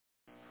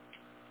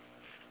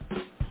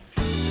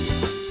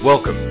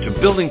Welcome to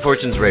Building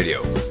Fortunes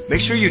Radio.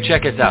 Make sure you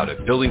check us out at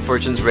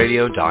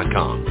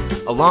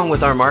buildingfortunesradio.com. Along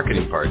with our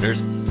marketing partners,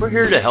 we're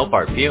here to help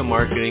our PM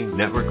Marketing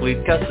Network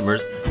Lead customers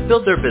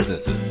build their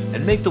businesses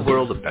and make the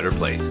world a better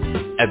place.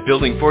 At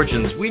Building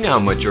Fortunes, we know how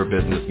much your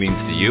business means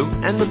to you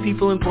and the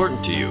people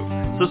important to you.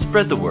 So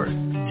spread the word,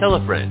 tell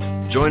a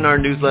friend, join our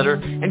newsletter,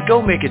 and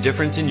go make a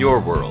difference in your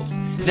world.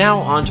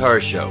 Now on to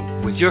our show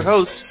with your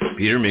host,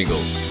 Peter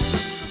Mingils.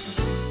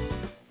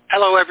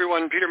 Hello,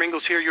 everyone. Peter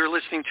Mingils here. You're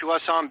listening to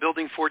us on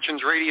Building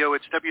Fortunes Radio.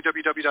 It's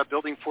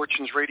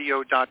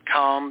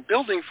www.buildingfortunesradio.com.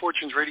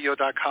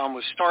 Buildingfortunesradio.com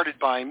was started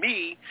by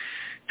me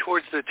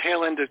towards the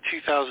tail end of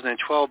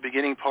 2012,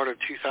 beginning part of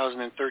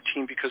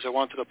 2013, because I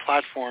wanted a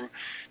platform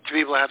to be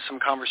able to have some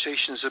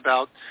conversations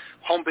about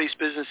home-based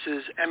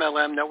businesses,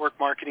 MLM, network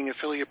marketing,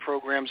 affiliate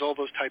programs, all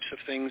those types of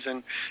things.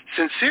 And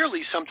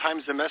sincerely,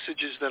 sometimes the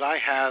messages that I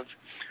have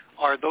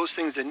are those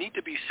things that need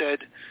to be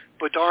said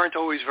but aren't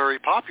always very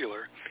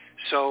popular.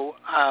 So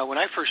when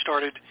I first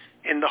started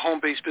in the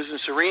home-based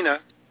business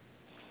arena,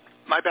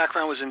 my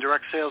background was in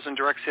direct sales and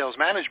direct sales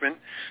management,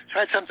 so I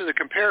had something to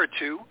compare it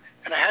to,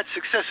 and I had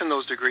success in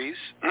those degrees.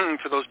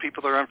 For those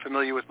people that are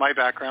unfamiliar with my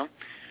background,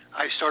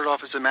 I started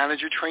off as a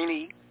manager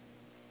trainee,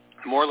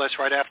 more or less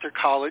right after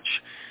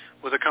college,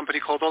 with a company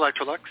called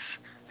Electrolux,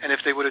 and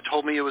if they would have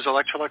told me it was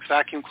Electrolux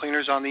vacuum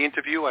cleaners on the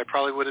interview, I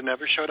probably would have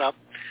never showed up.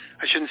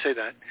 I shouldn't say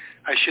that.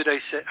 I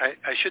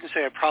shouldn't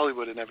say I probably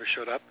would have never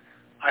showed up.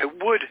 I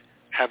would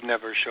have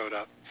never showed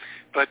up.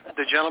 But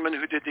the gentleman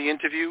who did the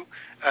interview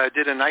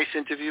did a nice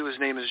interview. His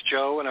name is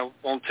Joe, and I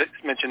won't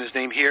mention his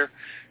name here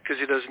because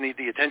he doesn't need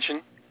the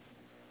attention.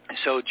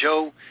 So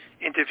Joe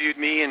interviewed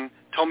me and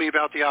told me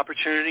about the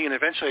opportunity, and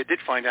eventually I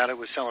did find out it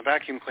was selling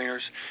vacuum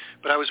cleaners,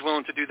 but I was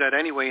willing to do that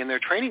anyway in their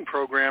training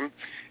program,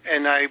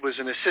 and I was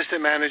an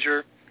assistant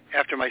manager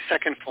after my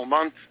second full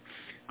month.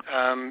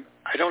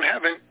 I don't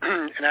have an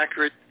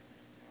accurate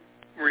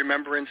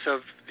remembrance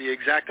of the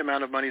exact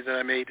amount of money that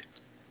I made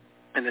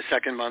in the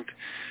second month,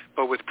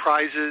 but with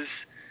prizes,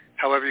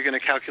 however you're going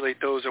to calculate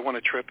those, I won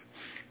a trip,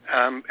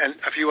 and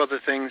a few other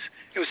things.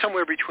 It was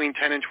somewhere between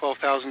 $10,000 and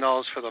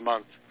 $12,000 for the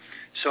month.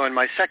 So in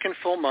my second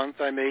full month,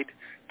 I made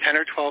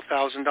 $10,000 or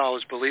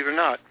 $12,000, believe it or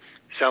not,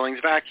 selling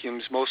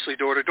vacuums, mostly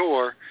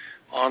door-to-door,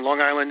 on Long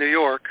Island, New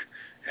York,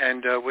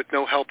 and with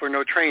no help or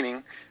no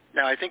training.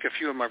 Now, I think a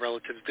few of my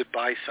relatives did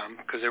buy some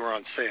because they were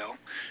on sale,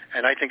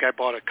 and I think I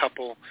bought a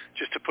couple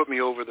just to put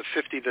me over the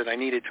 50 that I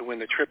needed to win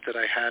the trip that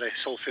I had. I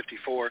sold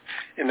 54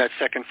 in that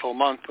second full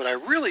month, but I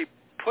really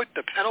put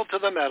the pedal to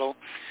the metal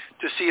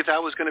to see if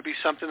that was going to be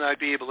something that I'd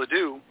be able to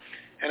do,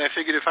 and I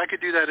figured if I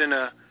could do that in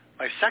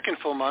my second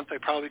full month, I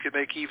probably could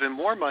make even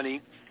more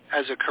money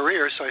as a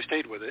career, so I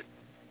stayed with it.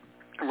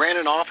 Ran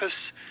an office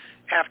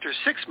after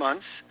 6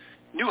 months,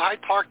 New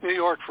Hyde Park, New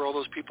York, for all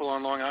those people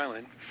on Long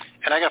Island,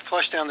 and I got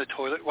flushed down the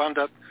toilet, wound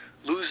up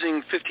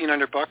losing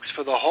 $1,500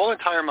 for the whole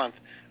entire month.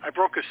 I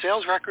broke a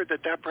sales record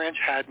that branch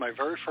had my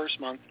very first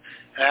month.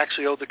 I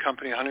actually owed the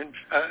company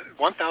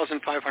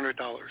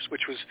 $1,500,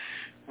 which was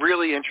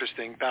really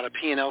interesting, about a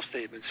P&L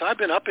statement. So I've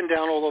been up and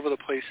down all over the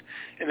place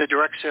in the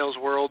direct sales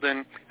world,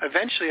 and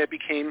eventually I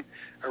became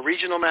a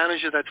regional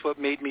manager. That's what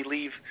made me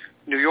leave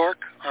New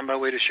York on my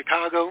way to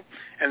Chicago,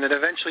 and then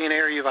eventually an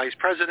area vice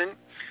president,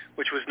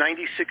 which was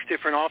 96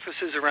 different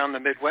offices around the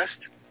Midwest.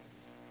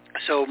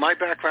 So my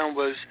background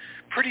was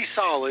pretty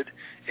solid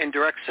in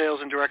direct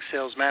sales and direct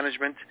sales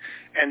management,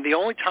 and the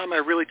only time I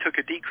really took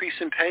a decrease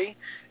in pay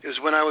is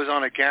when I was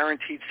on a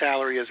guaranteed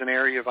salary as an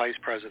area vice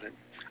president.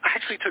 I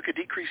actually took a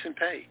decrease in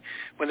pay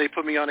when they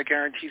put me on a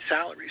guaranteed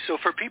salary. So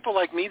for people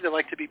like me that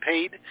like to be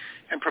paid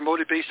and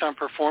promoted based on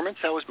performance,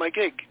 that was my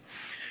gig.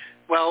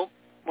 Well,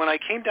 when I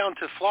came down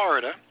to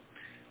Florida,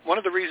 one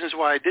of the reasons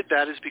why I did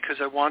that is because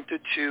I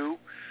wanted to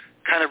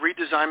kind of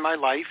redesign my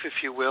life,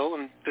 if you will,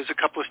 and there's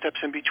a couple of steps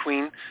in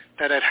between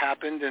that had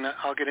happened, and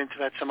I'll get into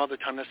that some other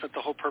time. That's not the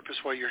whole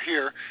purpose why you're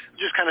here.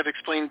 Just kind of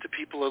explain to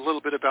people a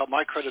little bit about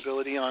my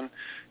credibility on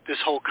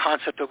this whole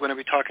concept that we're going to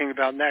be talking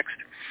about next.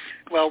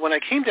 Well, when I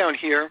came down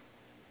here,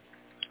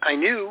 I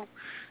knew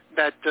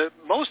that the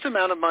most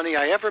amount of money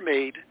I ever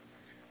made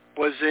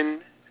was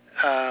in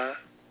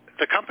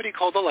the company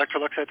called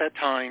Electrolux at that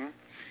time,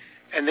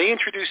 and they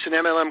introduced an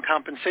MLM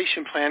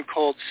compensation plan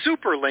called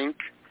SuperLink,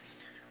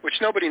 which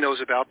nobody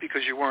knows about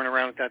because you weren't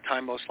around at that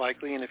time most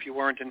likely, and if you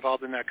weren't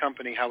involved in that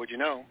company, how would you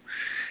know?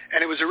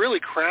 And it was a really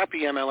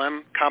crappy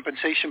MLM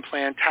compensation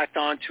plan tacked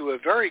on to a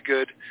very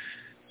good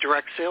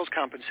direct sales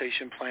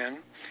compensation plan.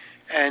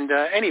 And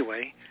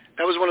anyway,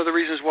 that was one of the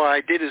reasons why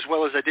I did as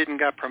well as I did and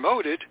got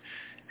promoted.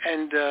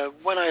 And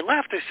when I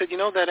left, I said,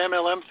 that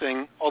MLM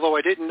thing, although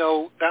I didn't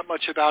know that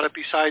much about it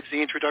besides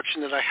the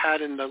introduction that I had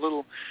in the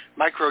little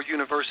micro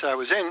universe I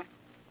was in,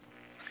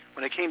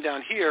 when I came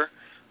down here,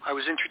 I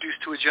was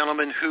introduced to a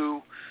gentleman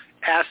who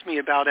asked me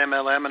about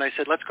MLM, and I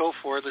said, let's go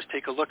for it. Let's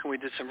take a look, and we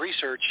did some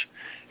research,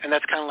 and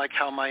that's kind of like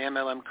how my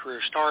MLM career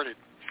started.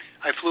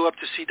 I flew up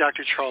to see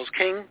Dr. Charles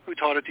King, who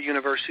taught at the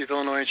University of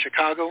Illinois in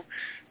Chicago.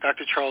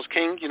 Dr. Charles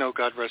King,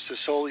 God rest his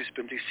soul, he's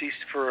been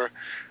deceased for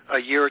a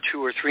year or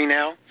two or three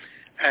now,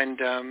 and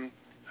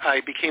I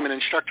became an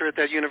instructor at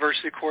that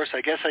university course.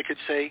 I guess I could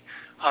say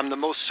I'm the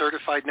most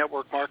certified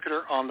network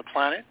marketer on the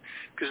planet,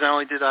 because not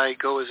only did I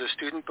go as a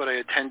student, but I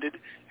attended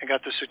and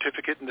got the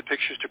certificate and the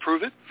pictures to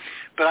prove it.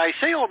 But I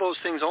say all those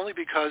things only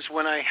because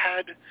when I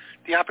had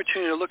the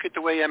opportunity to look at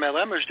the way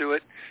MLMers do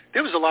it,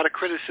 there was a lot of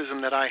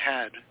criticism that I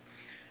had.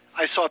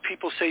 I saw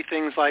people say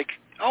things like,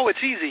 oh,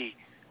 it's easy.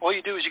 All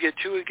you do is you get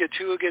 2, get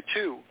 2, get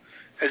 2,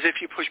 as if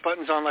you push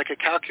buttons on like a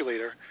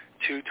calculator,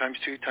 2 times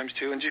 2 times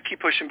 2, and you keep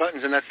pushing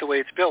buttons, and that's the way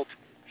it's built.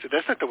 So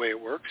that's not the way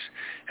it works.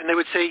 And they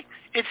would say,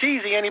 it's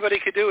easy, anybody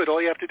could do it.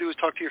 All you have to do is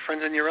talk to your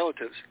friends and your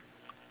relatives.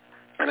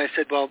 And I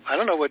said, well, I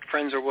don't know what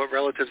friends or what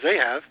relatives they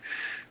have,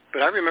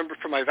 but I remember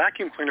for my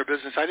vacuum cleaner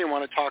business, I didn't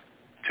want to talk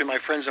to my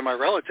friends and my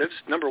relatives.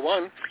 Number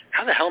one,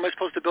 how the hell am I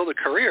supposed to build a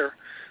career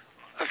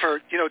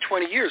for,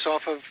 20 years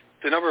off of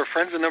the number of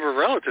friends and number of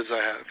relatives I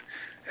have?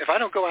 If I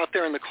don't go out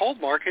there in the cold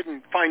market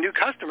and find new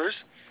customers,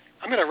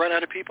 I'm going to run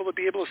out of people to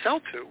be able to sell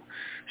to.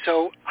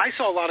 So I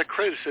saw a lot of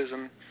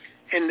criticism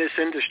in this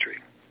industry.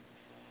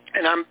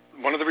 And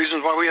one of the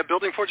reasons why we have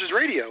Building Fortunes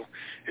Radio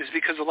is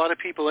because a lot of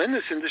people in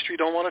this industry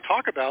don't want to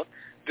talk about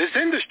this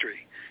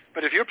industry.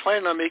 But if you're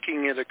planning on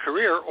making it a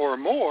career or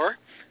more,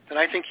 then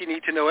I think you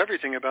need to know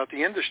everything about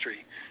the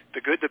industry,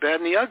 the good, the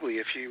bad, and the ugly,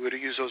 if you were to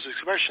use those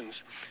expressions.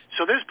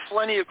 So there's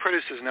plenty of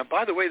criticism. Now,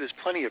 by the way, there's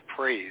plenty of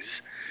praise.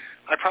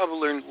 I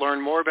probably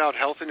learned more about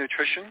health and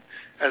nutrition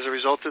as a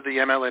result of the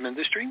MLM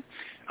industry.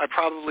 I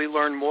probably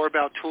learned more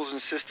about tools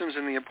and systems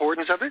and the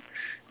importance of it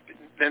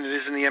than it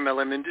is in the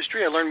MLM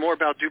industry. I learned more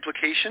about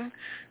duplication,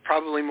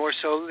 probably more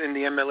so in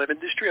the MLM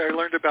industry. I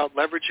learned about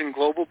leveraging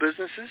global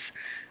businesses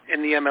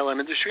in the MLM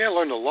industry. I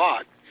learned a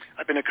lot.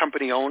 I've been a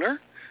company owner.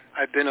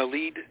 I've been a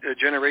lead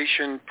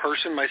generation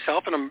person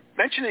myself, and I'm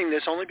mentioning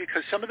this only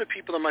because some of the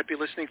people that might be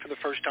listening for the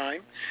first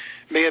time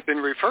may have been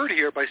referred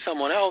here by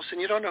someone else, and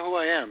you don't know who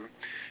I am.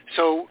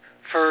 So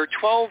for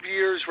 12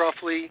 years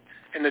roughly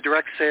in the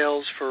direct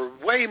sales, for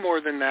way more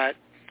than that,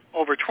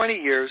 over 20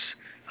 years,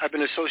 I've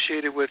been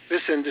associated with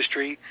this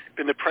industry,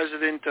 been the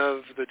president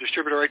of the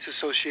Distributor Rights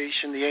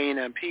Association, the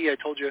ANMP. I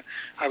told you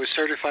I was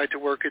certified to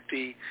work at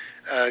the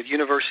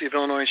University of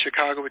Illinois in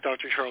Chicago with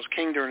Dr. Charles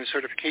King during a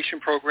certification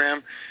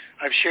program.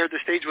 I've shared the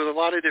stage with a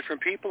lot of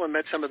different people and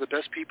met some of the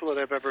best people that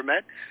I've ever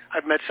met.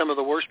 I've met some of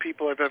the worst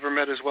people I've ever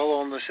met as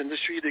well in this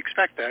industry. You'd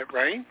expect that,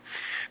 right?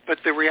 But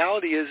the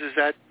reality is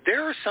that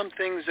there are some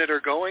things that are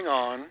going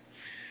on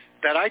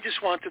that I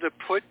just wanted to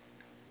put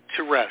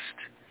to rest.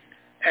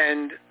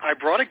 And I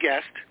brought a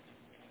guest,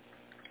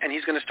 and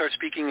he's going to start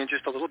speaking in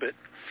just a little bit.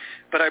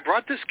 But I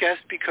brought this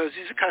guest because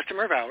he's a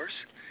customer of ours,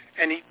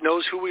 and he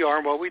knows who we are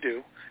and what we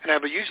do. And I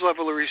have a huge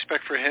level of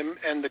respect for him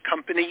and the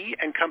company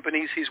and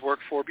companies he's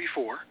worked for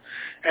before.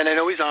 And I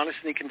know he's honest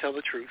and he can tell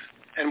the truth.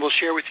 And we'll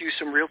share with you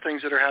some real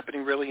things that are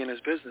happening really in his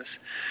business.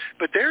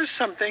 But there's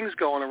some things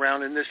going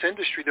around in this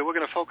industry that we're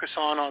going to focus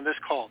on this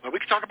call. Now, we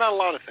can talk about a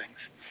lot of things,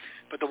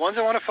 but the ones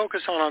I want to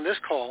focus on this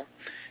call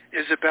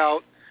is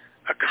about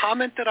a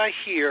comment that I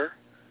hear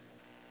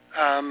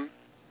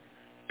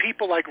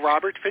people like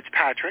Robert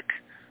Fitzpatrick,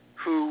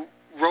 who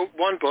wrote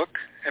one book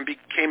and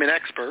became an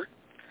expert.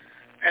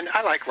 And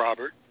I like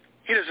Robert.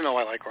 He doesn't know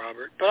I like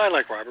Robert, but I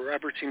like Robert.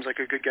 Robert seems like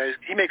a good guy.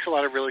 He makes a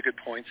lot of really good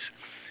points.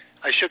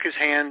 I shook his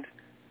hand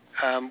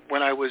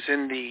when I was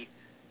in the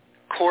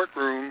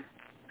courtroom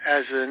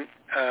as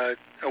a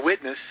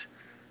witness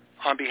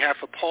on behalf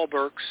of Paul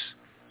Burks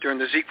during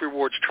the Zeke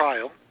Rewards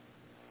trial.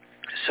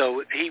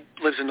 So he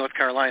lives in North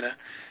Carolina.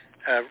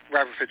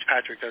 Robert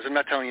Fitzpatrick does. I'm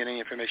not telling you any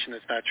information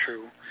that's not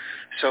true.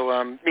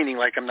 So meaning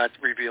like I'm not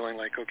revealing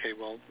like, okay,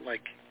 well,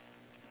 like,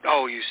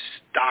 oh, you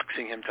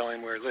doxing him, telling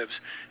him where he lives.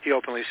 He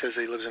openly says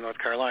he lives in North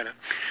Carolina.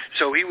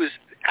 So he was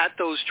at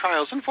those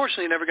trials.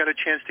 Unfortunately, never got a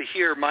chance to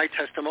hear my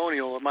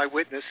testimonial or my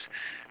witness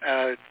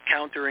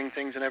countering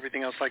things and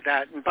everything else like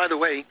that. And by the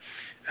way,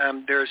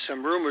 there's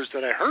some rumors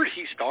that I heard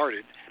he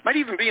started. Might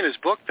even be in his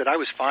book that I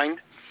was fined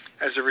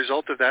as a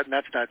result of that, and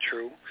that's not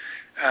true.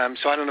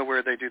 So I don't know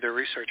where they do their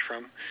research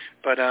from.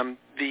 But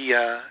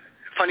the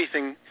funny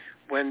thing,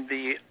 when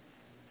the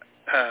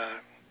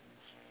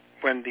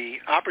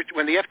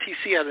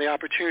FTC had the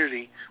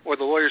opportunity, or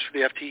the lawyers for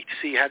the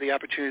FTC had the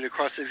opportunity to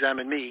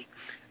cross-examine me,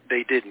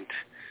 they didn't.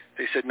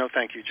 They said, no,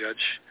 thank you,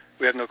 Judge.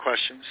 We have no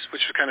questions,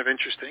 which was kind of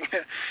interesting.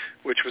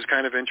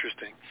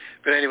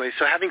 But anyway,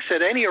 so having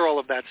said any or all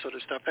of that sort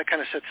of stuff, that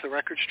kind of sets the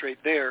record straight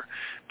there.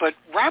 But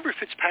Robert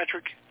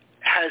Fitzpatrick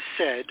has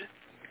said,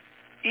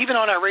 even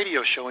on our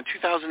radio show in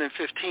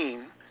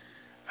 2015,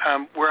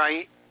 where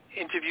I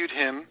interviewed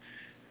him,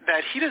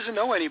 that he doesn't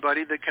know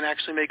anybody that can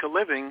actually make a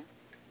living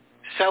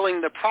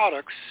selling the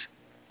products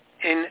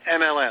in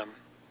MLM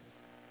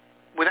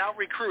without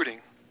recruiting,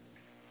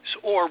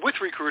 or with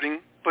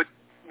recruiting, but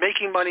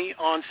making money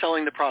on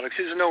selling the products.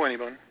 He doesn't know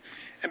anyone.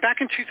 And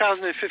back in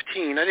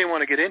 2015, I didn't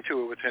want to get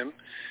into it with him,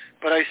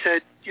 but I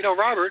said,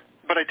 Robert,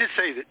 but I did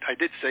say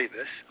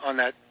this on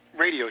that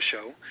radio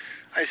show.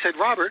 I said,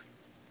 Robert,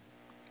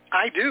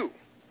 I do.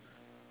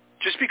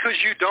 Just because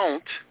you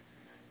don't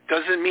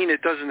doesn't mean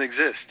it doesn't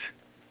exist.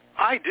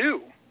 I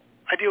do.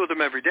 I deal with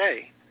them every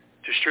day.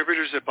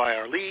 Distributors that buy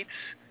our leads,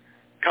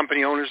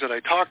 company owners that I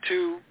talk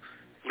to,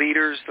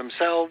 leaders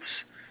themselves.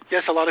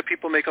 Yes, a lot of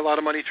people make a lot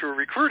of money through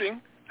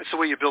recruiting. That's the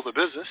way you build a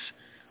business.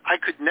 I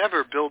could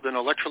never build an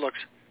Electrolux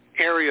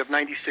area of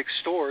 96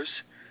 stores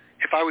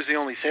if I was the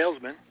only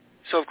salesman.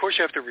 So, of course,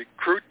 you have to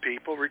recruit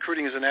people.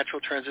 Recruiting is a natural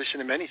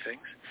transition in many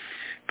things.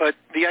 But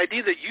the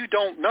idea that you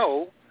don't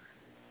know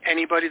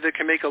anybody that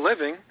can make a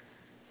living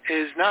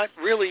is not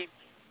really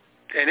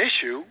an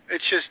issue.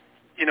 It's just,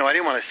 I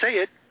didn't want to say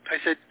it. I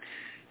said,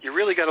 you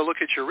really got to look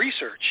at your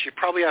research. You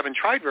probably haven't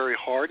tried very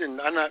hard,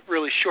 and I'm not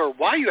really sure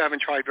why you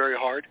haven't tried very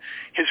hard.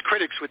 His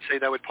critics would say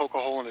that would poke a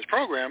hole in his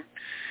program.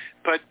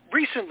 But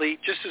recently,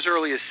 just as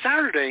early as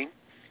Saturday,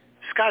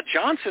 Scott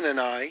Johnson and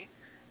I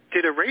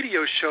did a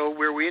radio show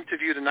where we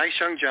interviewed a nice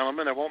young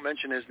gentleman. I won't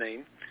mention his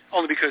name,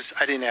 only because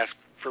I didn't ask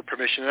for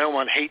permission. I don't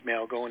want hate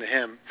mail going to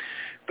him.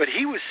 But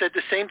he said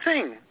the same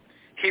thing.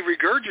 He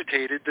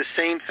regurgitated the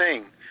same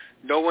thing.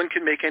 No one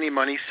can make any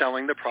money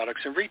selling the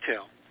products in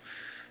retail.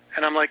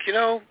 And I'm like,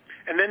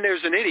 and then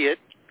there's an idiot.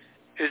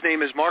 His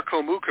name is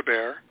Marco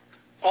Mukaber.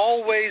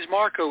 Always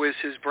Marco is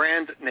his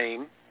brand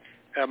name.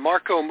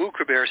 Marco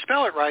Mukaber.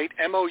 Spell it right,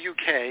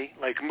 M-O-U-K,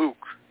 like mook,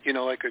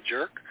 like a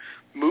jerk.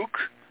 Mook,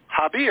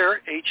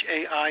 Haber,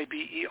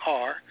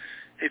 H-A-I-B-E-R.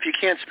 If you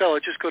can't spell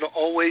it, just go to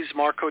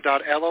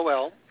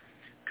alwaysmarco.lol,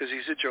 because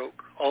he's a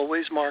joke.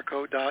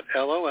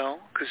 Alwaysmarco.lol,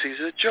 because he's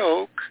a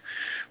joke.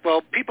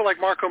 Well, people like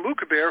Marco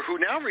Mukaber, who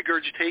now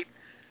regurgitate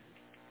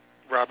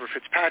Robert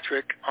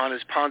Fitzpatrick on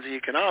his Ponzi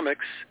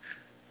economics,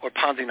 or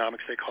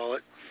Ponzi-nomics they call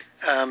it,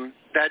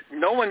 that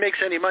no one makes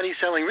any money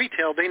selling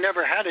retail. They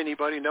never had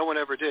anybody. No one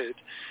ever did.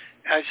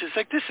 I was just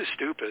like, this is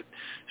stupid.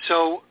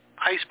 So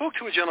I spoke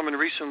to a gentleman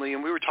recently,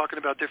 and we were talking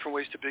about different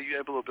ways to be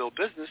able to build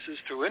businesses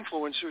through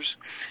influencers.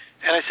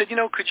 And I said,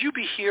 could you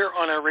be here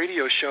on our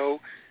radio show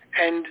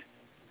and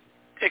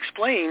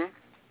explain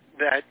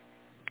that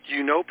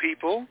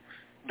people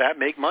that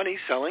make money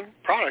selling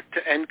product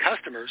to end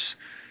customers?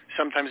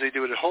 Sometimes they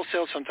do it at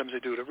wholesale, sometimes they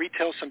do it at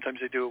retail, sometimes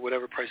they do it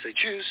whatever price they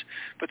choose.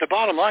 But the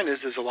bottom line is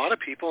there's a lot of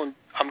people, and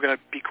I'm going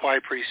to be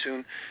quiet pretty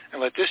soon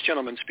and let this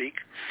gentleman speak.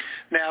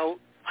 Now,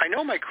 I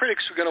know my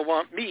critics are going to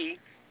want me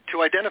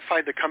to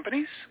identify the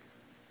companies,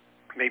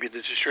 maybe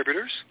the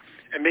distributors,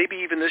 and maybe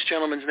even this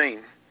gentleman's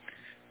name.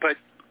 But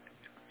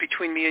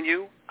between me and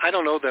you, I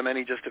don't owe them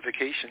any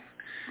justification.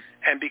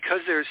 And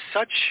because there's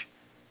such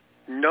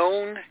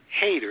known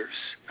haters,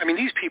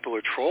 these people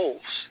are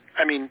trolls.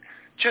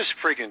 Just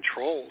friggin'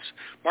 trolls.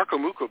 Marco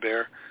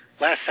Mukaber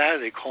last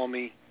Saturday called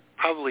me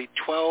probably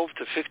 12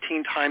 to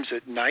 15 times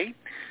at night.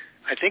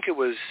 I think it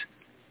was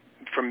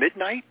from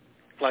midnight,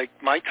 like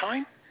my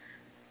time,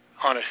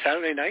 on a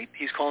Saturday night.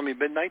 He's calling me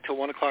midnight till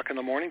 1 o'clock in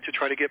the morning to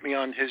try to get me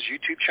on his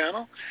YouTube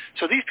channel.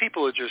 So these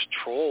people are just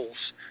trolls,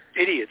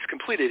 idiots,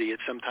 complete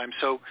idiots sometimes.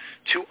 So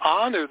to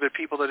honor the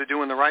people that are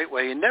doing the right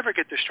way and never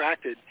get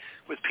distracted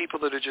with people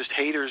that are just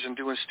haters and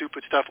doing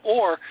stupid stuff,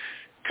 or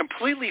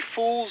completely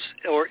fools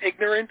or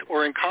ignorant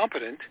or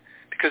incompetent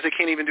because they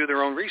can't even do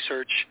their own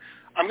research,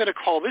 I'm going to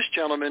call this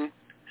gentleman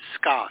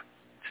Scott.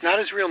 It's not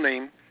his real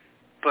name,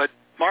 but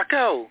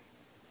Marco.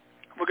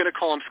 We're going to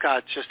call him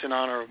Scott just in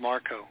honor of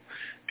Marco,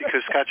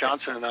 because Scott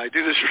Johnson and I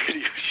do this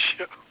radio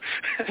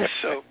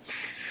show.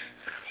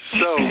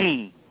 so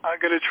I'm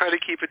going to try to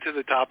keep it to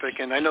the topic.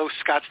 And I know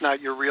Scott's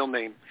not your real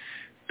name,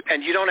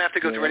 and you don't have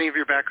to go through any of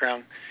your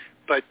background,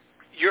 but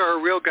you're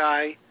a real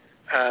guy,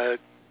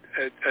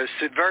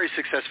 very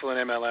successful in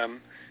MLM,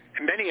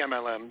 and many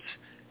MLMs.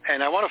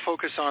 And I want to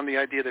focus on the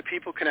idea that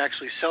people can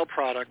actually sell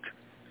product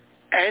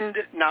and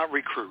not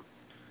recruit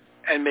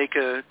and make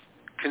a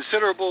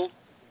considerable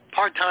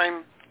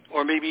part-time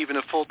or maybe even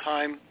a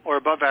full-time or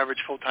above-average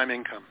full-time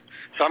income.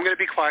 So I'm going to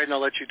be quiet and I'll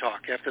let you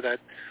talk after that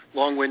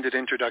long-winded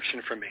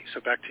introduction from me.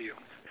 So back to you.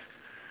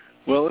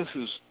 Well, this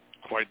is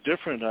quite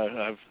different.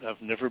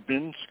 I've never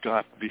been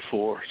Scott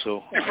before,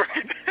 so it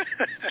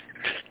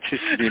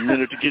took me a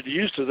minute to get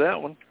used to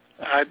that one.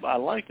 I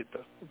like it,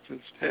 though.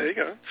 There you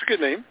go. It's a good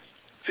name.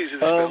 It's easy to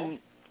spell.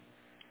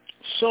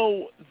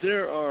 So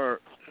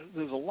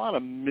there's a lot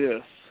of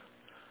myth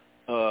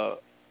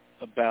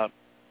about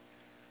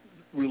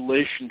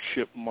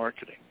relationship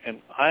marketing,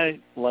 and I,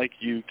 like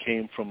you,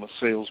 came from a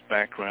sales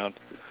background,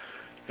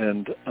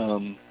 and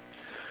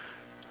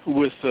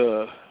with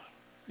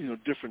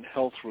different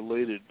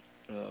health-related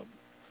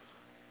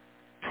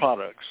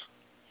products,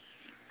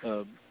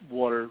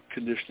 water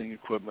conditioning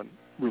equipment,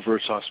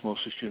 reverse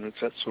osmosis units,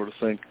 that sort of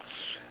thing,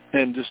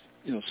 and just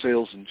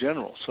sales in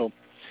general. So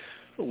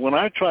when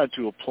I tried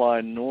to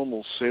apply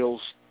normal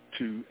sales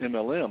to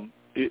MLM,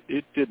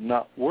 it did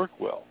not work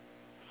well.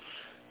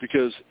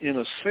 Because in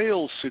a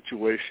sales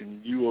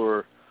situation,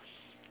 you're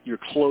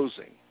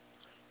closing,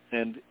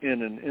 and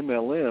in an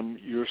MLM,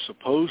 you're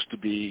supposed to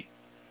be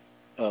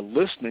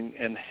listening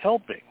and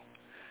helping,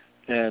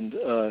 and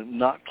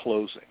not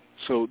closing.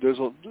 So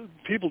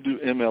people do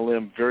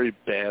MLM very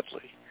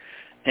badly,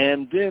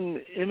 and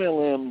then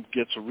MLM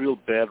gets a real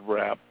bad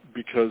rap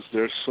because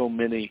there's so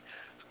many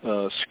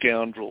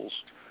scoundrels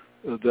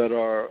that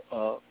are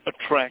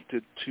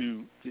attracted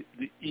to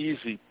the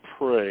easy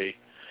prey.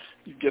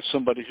 you get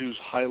somebody who's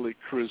highly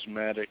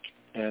charismatic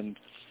and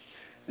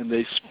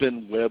they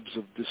spin webs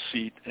of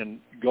deceit, and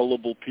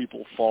gullible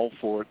people fall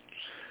for it.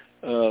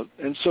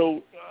 And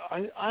so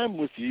I'm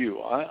with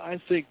you. I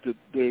think that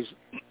there's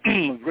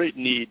a great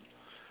need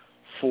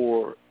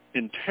for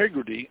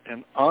integrity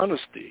and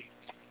honesty,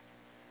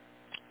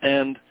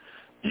 and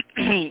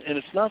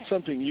it's not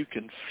something you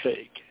can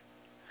fake.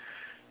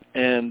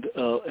 And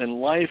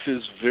life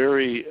is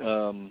very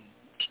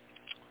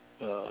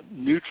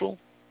neutral.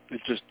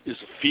 It just is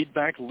a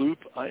feedback loop,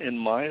 in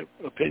my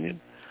opinion.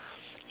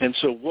 And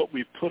so what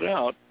we put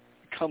out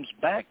comes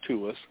back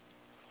to us,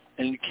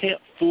 and you can't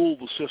fool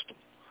the system.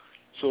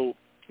 So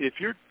if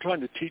you're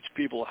trying to teach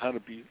people how to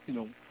be,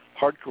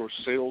 hardcore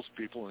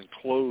salespeople and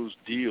close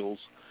deals,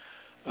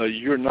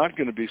 you're not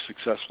going to be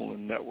successful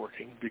in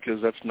networking,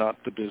 because that's not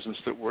the business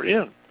that we're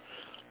in.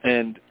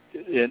 And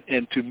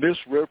to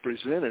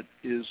misrepresent it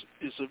is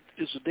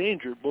a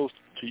danger, both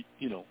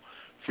to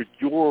for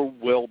your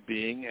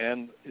well-being,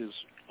 and is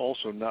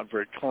also not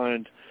very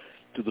kind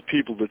to the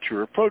people that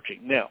you're approaching.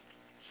 Now,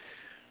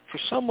 for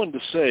someone to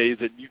say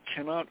that you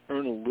cannot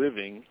earn a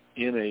living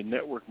in a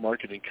network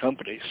marketing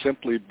company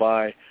simply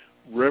by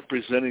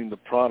representing the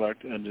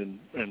product and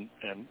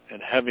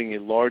having a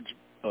large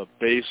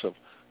base of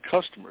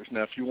customers.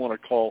 Now, if you want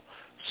to call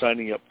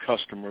signing up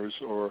customers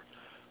or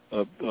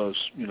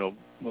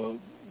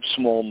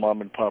small mom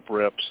and pop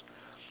reps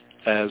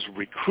as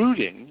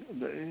recruiting,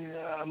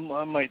 I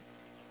might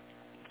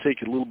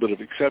take a little bit of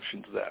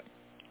exception to that.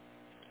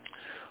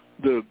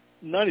 The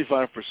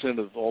 95%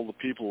 of all the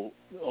people,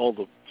 all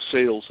the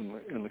sales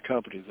in the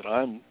company that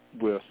I'm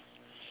with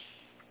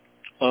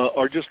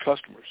are just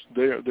customers.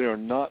 They are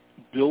not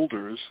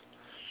builders.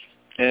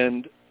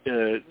 And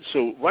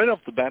so right off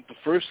the bat, the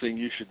first thing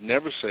you should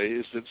never say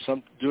is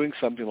that doing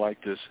something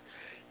like this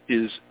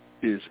is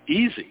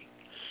easy.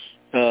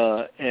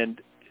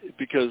 And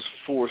because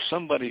for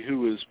somebody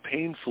who is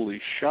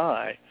painfully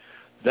shy,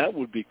 that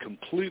would be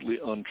completely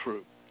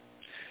untrue.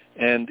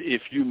 And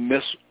if you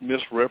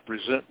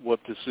misrepresent what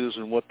this is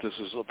and what this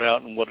is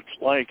about and what it's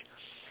like,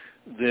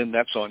 then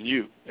that's on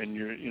you, and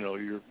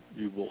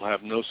you will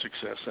have no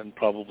success, and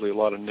probably a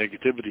lot of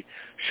negativity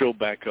show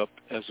back up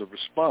as a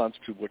response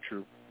to what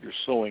you're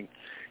sowing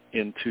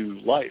into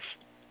life.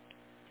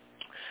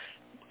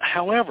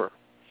 However,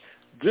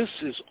 this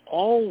has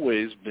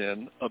always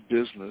been a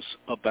business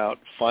about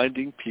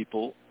finding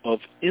people of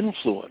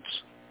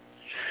influence.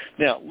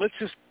 Now, let's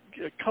just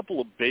a couple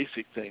of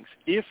basic things.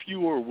 If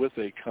you are with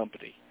a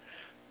company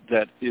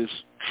that is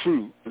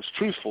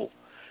truthful,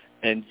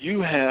 and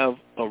you have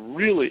a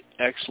really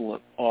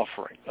excellent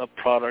offering, a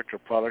product or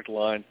product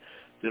line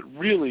that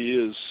really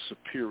is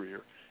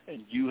superior,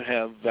 and you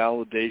have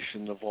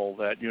validation of all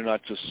that, you're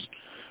not just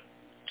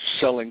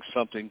selling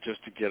something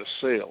just to get a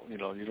sale. You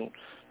don't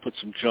put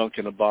some junk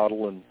in a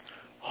bottle and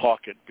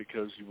hawk it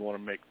because you want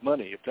to make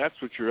money. If that's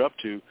what you're up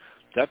to,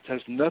 that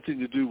has nothing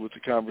to do with the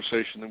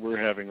conversation that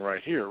we're having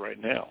right here, right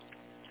now.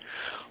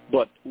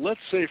 But let's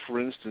say,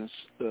 for instance,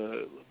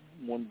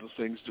 one of the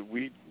things that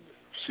we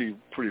see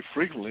pretty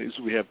frequently is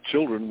we have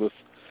children with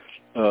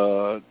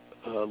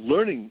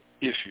learning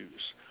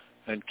issues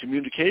and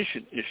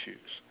communication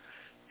issues.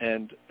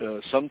 And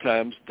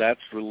sometimes that's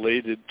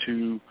related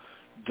to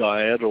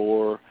diet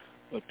or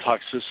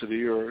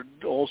toxicity or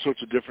all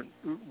sorts of different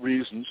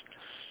reasons.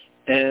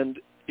 And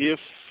if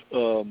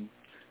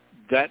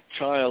that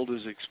child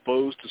is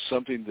exposed to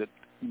something that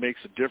makes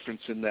a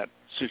difference in that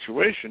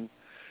situation,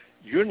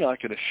 you're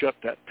not going to shut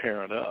that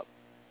parent up.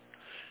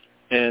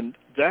 And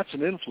that's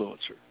an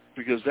influencer,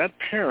 because that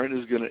parent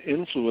is going to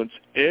influence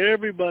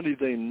everybody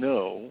they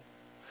know.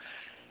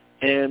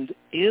 And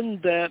in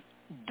that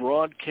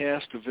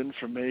broadcast of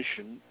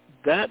information,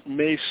 that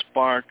may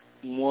spark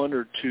one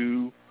or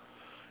two,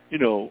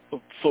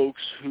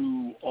 folks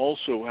who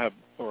also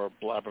are a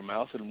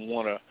blabbermouth and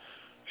want to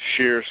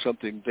share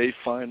something they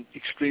find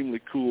extremely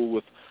cool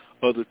with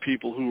other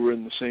people who are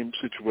in the same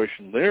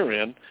situation they're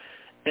in.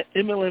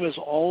 MLM has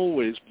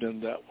always been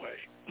that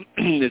way.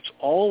 It's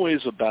always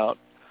about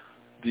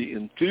the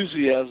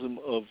enthusiasm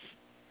of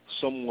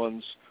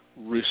someone's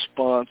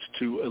response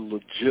to a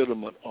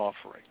legitimate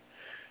offering.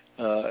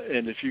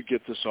 And if you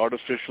get this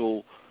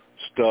artificial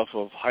stuff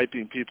of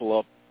hyping people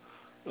up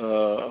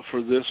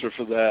for this or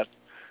for that,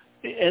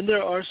 and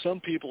there are some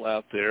people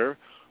out there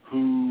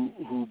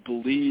who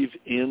believe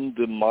in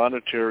the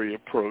monetary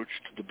approach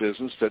to the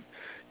business, that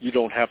you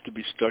don't have to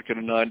be stuck in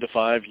a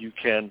 9-to-5. You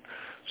can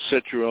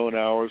set your own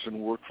hours and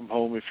work from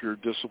home if you're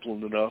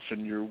disciplined enough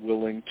and you're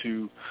willing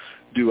to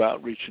do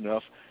outreach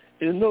enough.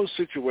 In those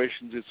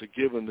situations, it's a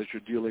given that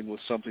you're dealing with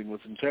something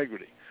with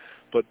integrity.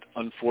 But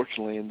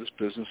unfortunately, in this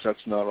business, that's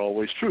not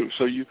always true.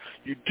 So you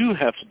do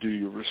have to do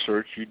your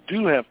research. You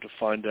do have to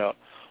find out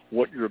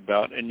what you're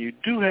about, and you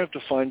do have to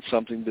find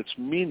something that's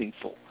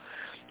meaningful.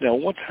 Now,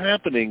 what's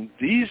happening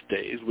these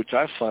days, which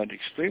I find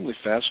extremely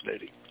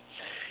fascinating,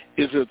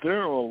 is that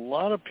there are a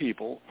lot of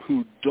people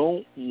who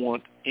don't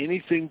want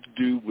anything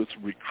to do with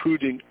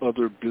recruiting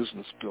other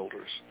business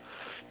builders.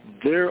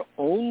 Their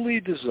only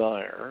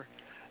desire,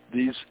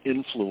 these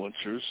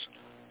influencers,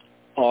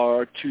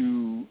 are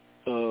to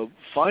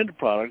find a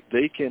product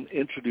they can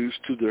introduce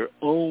to their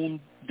own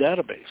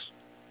database.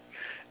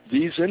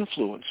 These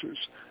influencers,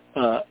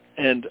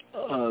 and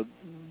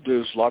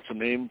there's lots of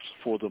names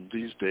for them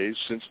these days.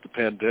 Since the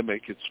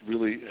pandemic, it's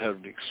really had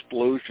an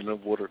explosion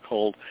of what are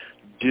called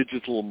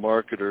digital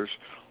marketers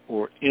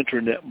or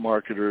internet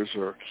marketers,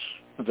 or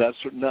that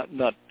sort. Not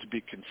to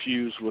be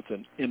confused with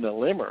an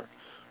MLMer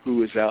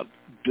who is out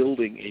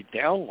building a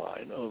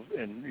downline of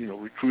and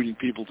recruiting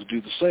people to do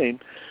the same.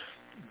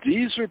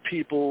 These are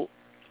people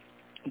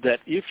that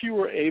if you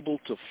are able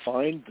to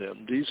find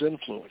them, these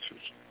influencers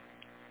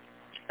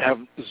have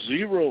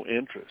zero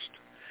interest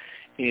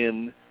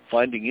in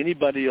finding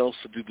anybody else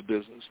to do the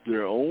business.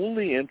 Their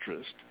only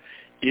interest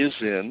is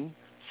in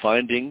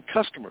finding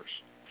customers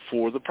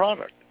for the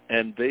product.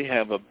 And they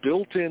have a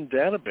built-in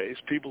database,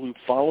 people who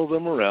follow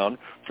them around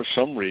for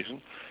some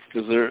reason,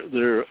 because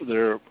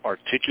they're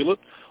articulate,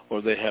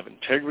 or they have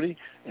integrity,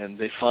 and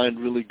they find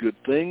really good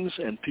things,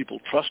 and people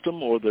trust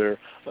them, or they're,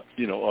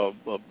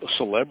 a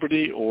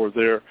celebrity, or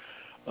they're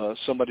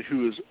somebody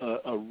who is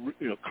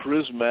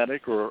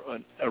charismatic or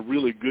a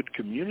really good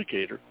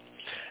communicator,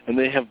 and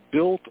they have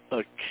built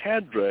a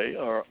cadre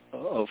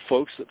of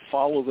folks that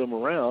follow them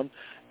around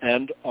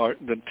and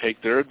then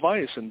take their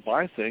advice and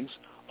buy things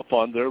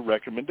upon their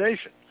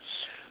recommendation.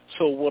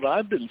 So what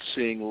I've been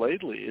seeing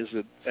lately is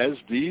that as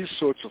these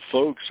sorts of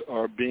folks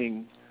are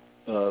being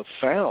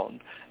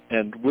found,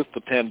 and with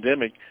the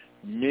pandemic,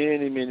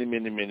 many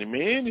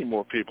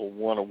more people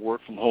want to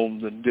work from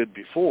home than did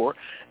before,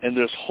 and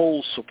there's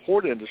whole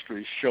support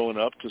industries showing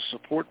up to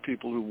support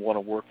people who want to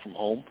work from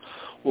home.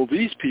 Well,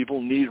 these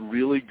people need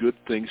really good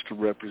things to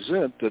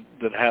represent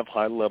that have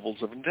high levels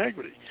of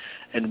integrity.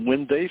 And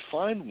when they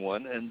find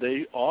one and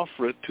they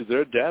offer it to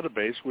their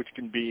database, which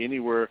can be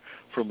anywhere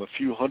from a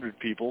few hundred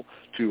people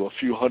to a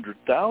few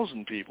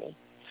 100,000 people,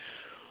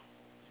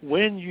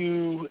 when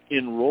you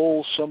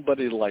enroll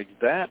somebody like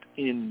that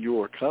in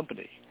your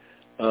company,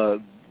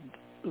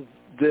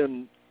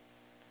 then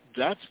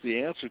that's the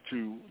answer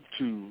to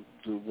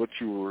what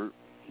you were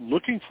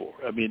looking for.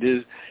 I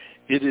mean,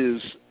 it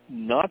is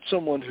not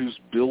someone who's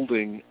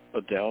building a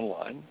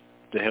downline.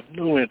 They have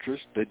no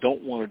interest. They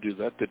don't want to do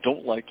that. They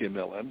don't like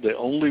MLM. They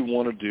only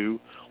want to do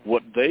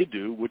what they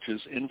do, which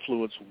is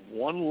influence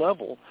one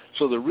level.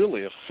 So they're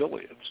really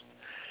affiliates.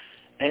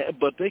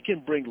 But they can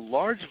bring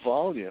large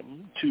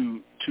volume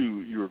to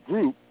your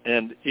group,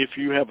 and if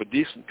you have a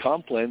decent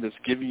comp plan that's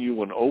giving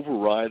you an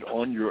override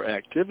on your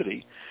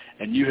activity,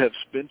 and you have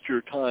spent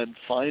your time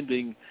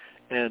finding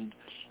and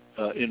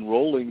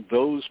enrolling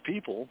those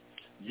people,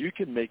 you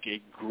can make a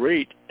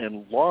great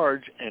and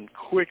large and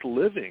quick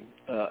living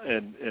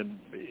and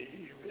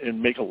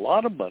make a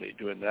lot of money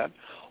doing that.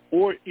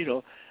 Or,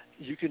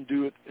 you can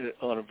do it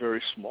on a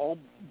very small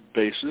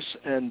basis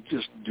and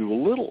just do a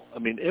little. I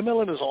mean,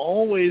 MLM has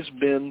always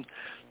been,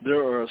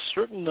 there are a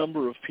certain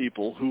number of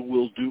people who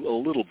will do a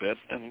little bit,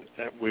 and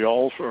we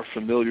all are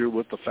familiar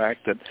with the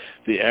fact that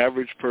the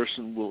average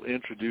person will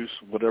introduce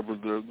whatever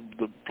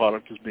the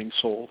product is being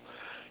sold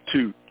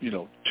to,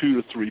 2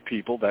 to 3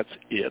 people. That's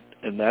it.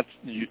 And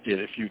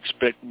if you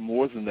expect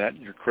more than that,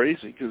 you're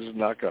crazy, because it's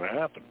not going to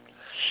happen.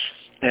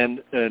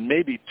 And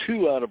maybe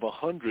 2 out of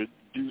 100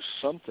 do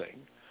something,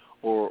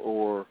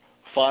 or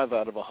 5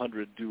 out of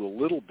 100 do a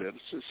little bit,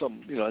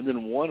 and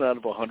then 1 out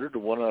of 100 or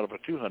 1 out of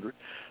 200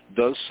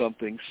 does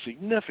something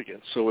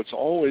significant. So it's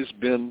always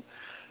been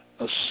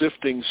a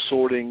sifting,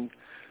 sorting.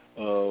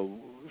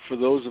 For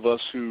those of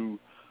us who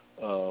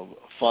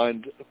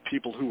find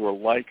people who are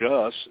like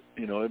us,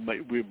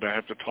 we might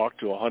have to talk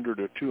to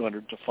 100 or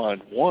 200 to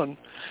find one.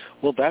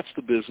 Well, that's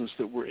the business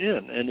that we're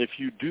in. And if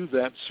you do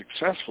that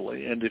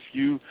successfully, and if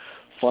you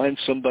find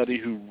somebody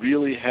who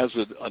really has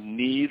a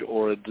need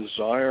or a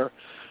desire,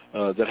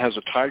 that has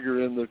a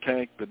tiger in their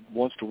tank, that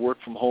wants to work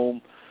from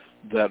home,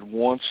 that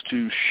wants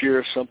to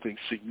share something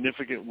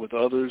significant with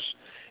others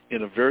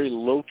in a very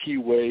low-key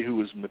way,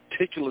 who is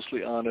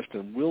meticulously honest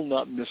and will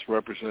not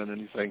misrepresent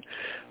anything,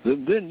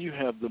 then you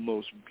have the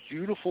most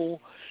beautiful,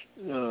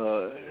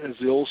 as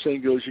the old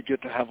saying goes, you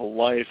get to have a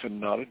life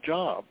and not a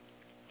job.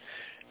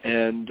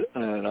 And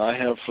I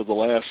have, for the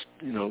last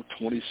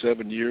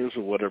 27 years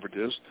or whatever it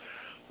is,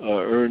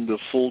 earned a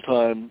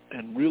full-time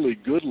and really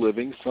good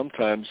living,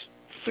 sometimes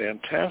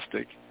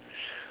fantastic,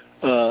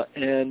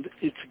 and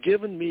it's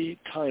given me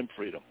time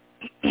freedom,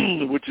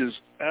 which is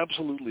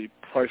absolutely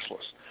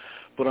priceless.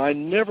 But I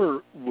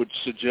never would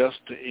suggest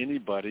to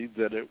anybody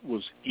that it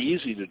was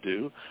easy to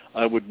do.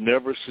 I would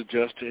never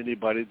suggest to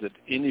anybody that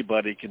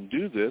anybody can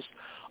do this.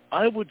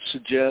 I would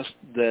suggest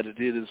that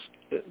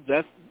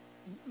that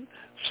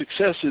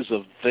success is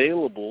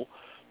available,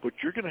 but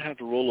you're going to have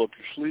to roll up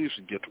your sleeves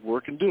and get to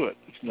work and do it.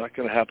 It's not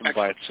going to happen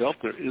by itself.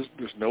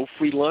 There's no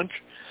free lunch.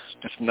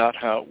 That's not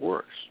how it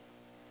works.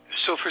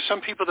 So for some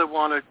people that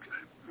want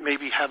to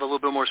maybe have a little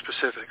bit more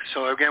specific.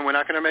 So again, we're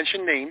not going to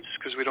mention names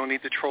because we don't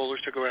need the trollers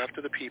to go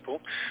after the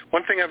people.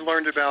 One thing I've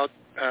learned about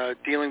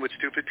dealing with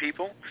stupid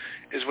people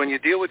is when you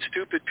deal with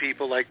stupid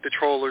people like the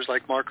trollers,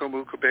 like Marco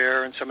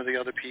Mukaber and some of the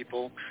other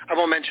people, I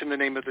won't mention the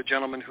name of the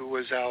gentleman who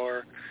was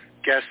our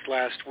guest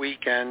last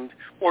weekend,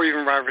 or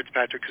even Robert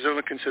Fitzpatrick, because I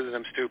don't consider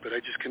them stupid. I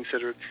just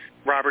consider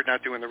Robert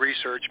not doing the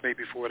research,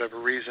 maybe for whatever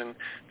reason.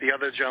 The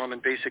other gentleman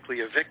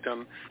basically a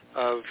victim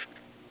of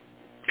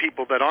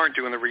people that aren't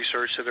doing the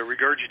research, so they're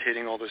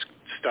regurgitating all this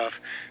stuff.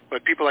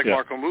 But people like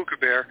Marco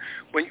Mukaber,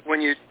 when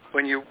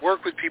you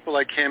work with people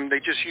like him, they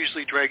just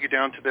usually drag you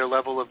down to their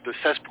level of the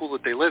cesspool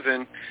that they live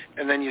in,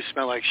 and then you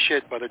smell like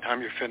shit by the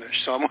time you're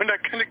finished. So we're not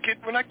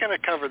going to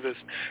cover this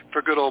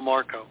for good old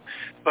Marco.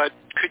 But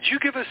could you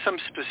give us some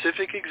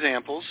specific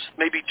examples,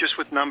 maybe just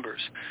with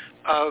numbers,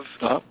 of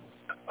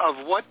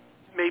what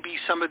maybe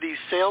some of these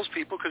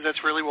salespeople, because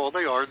that's really all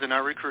they are. They're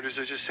not recruiters;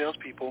 they're just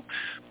salespeople.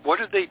 What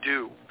do they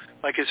do?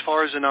 Like as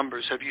far as the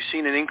numbers, have you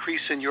seen an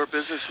increase in your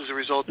business as a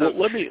result of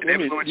an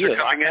influencer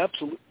coming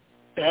in?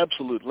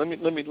 Absolutely.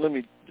 Let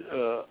me.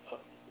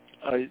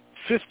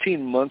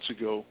 15 months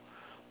ago,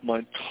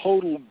 my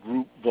total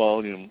group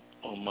volume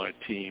on my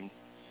team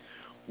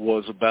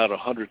was about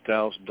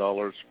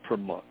 $100,000 per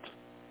month.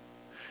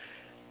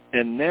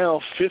 And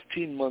now,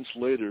 15 months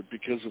later,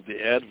 because of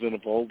the advent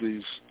of all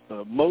these,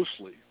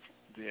 mostly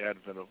the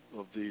advent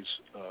of these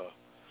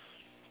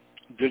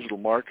digital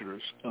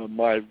marketers,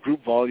 my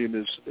group volume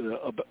is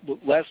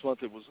last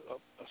month it was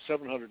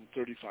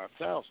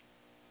 735,000.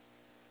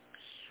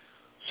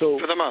 So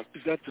for the month,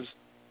 that's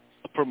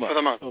per month, for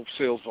the month of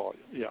sales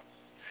volume,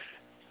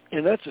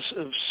 and that's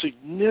a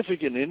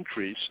significant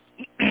increase.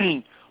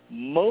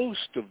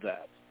 Most of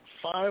that,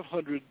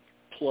 500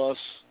 plus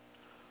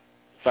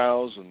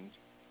thousand,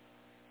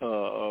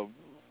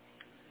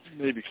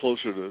 maybe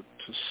closer to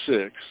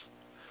 6,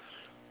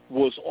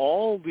 was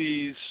all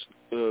these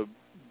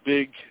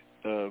big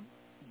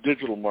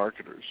digital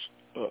marketers.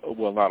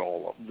 Well, not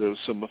all of them.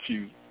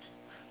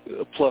 There's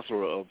a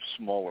plethora of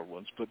smaller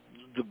ones, but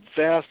the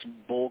vast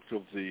bulk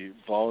of the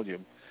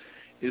volume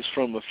is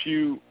from a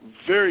few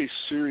very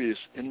serious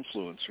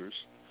influencers,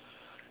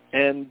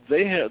 and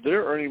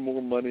they're earning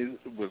more money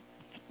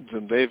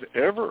than they've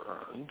ever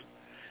earned,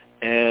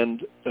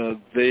 and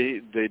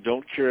they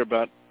don't care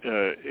about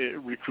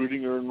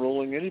recruiting or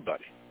enrolling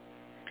anybody.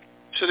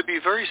 So to be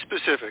very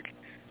specific,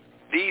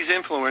 these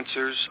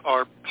influencers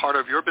are part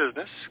of your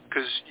business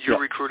because you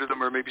recruited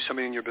them, or maybe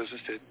somebody in your business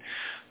did.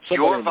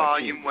 Your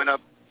volume went up.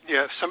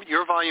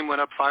 Your volume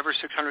went up $500,000 or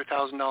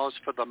 $600,000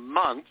 for the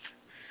month,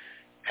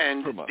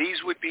 and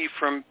these would be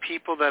from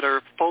people that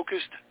are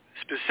focused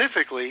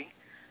specifically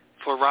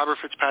for Robert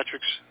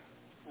Fitzpatrick's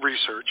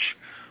research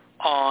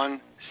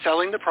on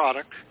selling the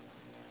product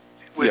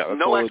with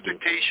no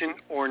expectation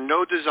or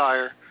no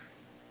desire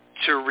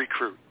to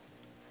recruit.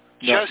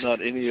 Not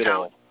any at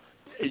all.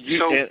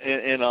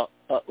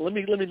 Let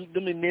me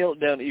nail it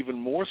down even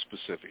more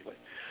specifically.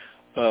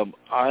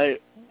 I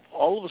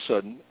all of a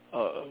sudden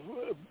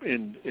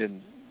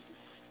in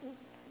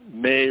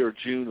May or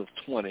June of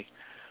 20,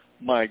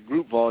 my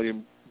group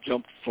volume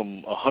jumped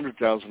from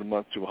 100,000 a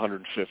month to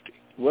 150.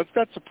 Well,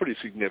 that's a pretty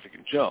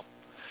significant jump,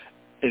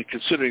 and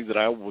considering that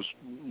I was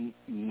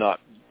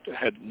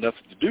had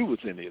nothing to do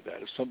with any of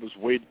that, if somebody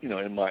was waiting,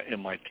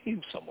 in my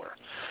team somewhere.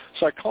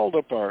 So I called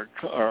up our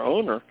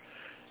owner.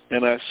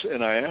 And I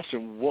asked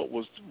him what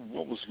was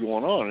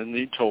going on, and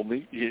he told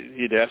me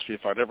he'd asked me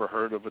if I'd ever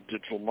heard of a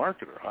digital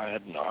marketer. I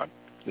had not,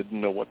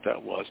 didn't know what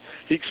that was.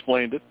 He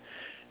explained it,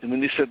 and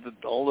then he said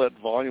that all that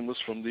volume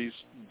was from these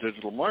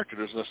digital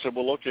marketers. And I said,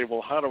 well, okay,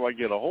 how do I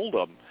get a hold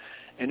of them?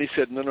 And he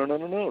said, no,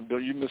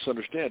 don't you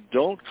misunderstand?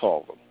 Don't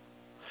call them.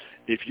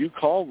 If you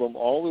call them,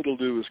 all it'll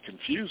do is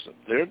confuse them.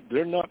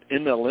 They're not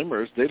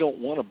MLMers. They don't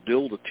want to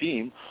build a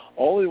team.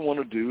 All they want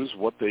to do is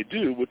what they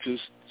do, which is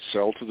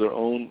sell to their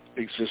own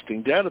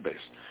existing database.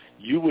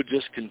 You would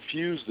just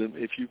confuse them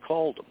if you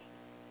called them.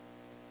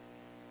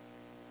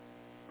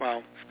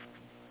 Wow.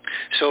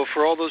 So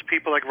for all those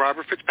people like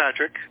Robert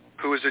Fitzpatrick,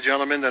 who is a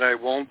gentleman that I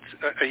won't,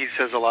 he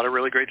says a lot of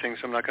really great things,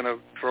 so I'm not going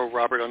to throw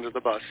Robert under the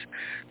bus.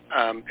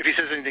 If he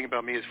says anything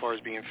about me as far as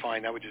being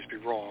fine, that would just be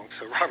wrong.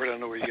 So Robert, I don't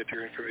know where you get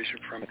your information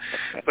from.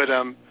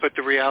 But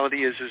the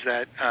reality is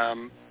that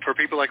for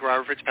people like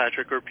Robert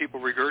Fitzpatrick, or people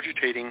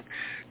regurgitating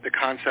the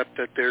concept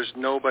that there's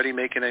nobody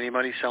making any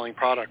money selling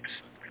products,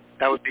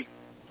 that would be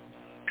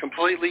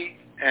completely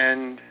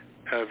and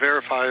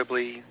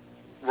verifiably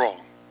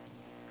wrong.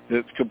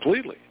 It's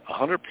completely,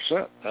 100%.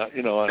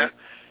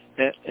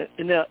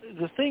 And now,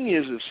 the thing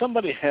is, if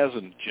somebody has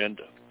an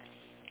agenda,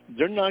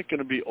 they're not going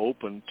to be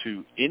open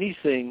to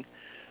anything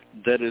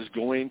that is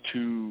going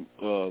to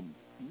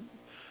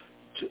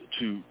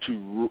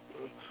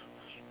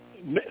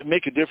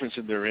make a difference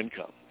in their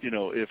income.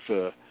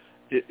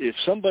 If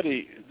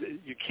somebody,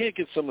 you can't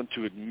get someone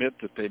to admit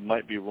that they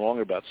might be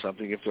wrong about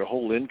something if their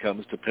whole income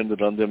is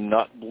dependent on them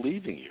not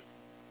believing you.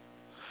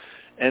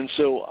 And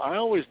so I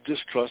always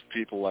distrust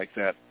people like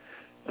that,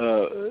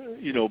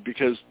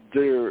 because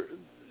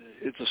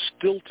it's a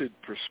stilted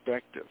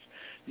perspective.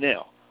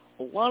 Now,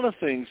 a lot of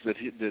things that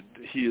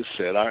he has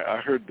said. I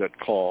heard that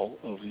call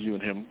of you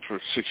and him for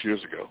 6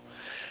 years ago.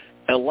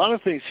 And a lot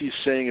of things he's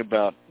saying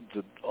about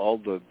all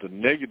the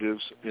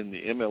negatives in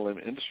the MLM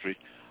industry,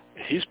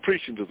 he's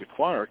preaching to the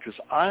choir, because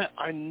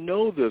I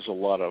know there's a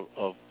lot of,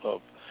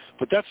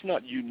 but that's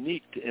not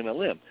unique to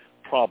MLM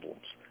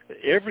problems.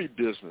 Every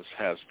business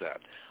has that.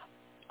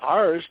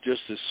 Ours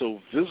just is so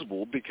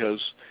visible because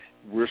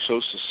we're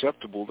so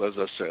susceptible, as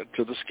I said,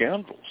 to the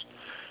scoundrels.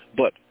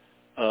 But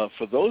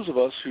for those of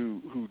us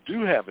who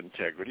do have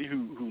integrity,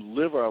 who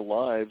live our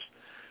lives,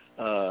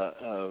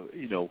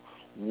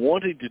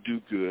 wanting to do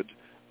good,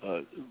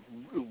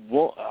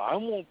 I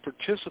won't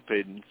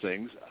participate in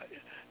things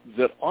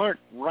that aren't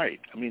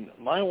right. I mean,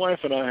 my wife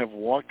and I have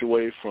walked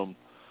away from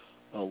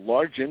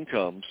large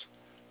incomes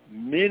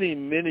many,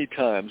 many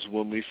times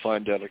when we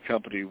find out a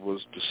company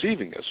was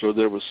deceiving us, or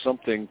there was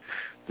something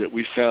that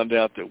we found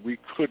out that we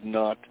could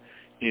not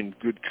in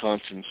good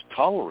conscience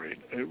tolerate.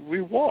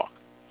 We walk.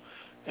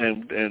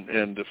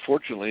 And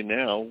fortunately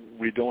now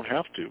we don't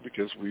have to,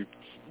 because we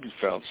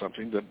found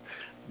something that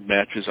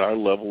matches our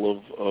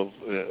level of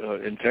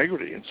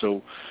integrity. And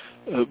so,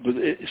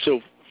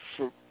 so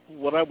for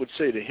what I would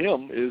say to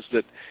him is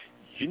that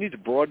you need to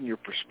broaden your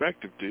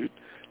perspective, dude.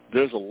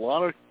 There's a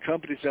lot of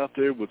companies out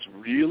there with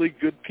really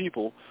good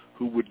people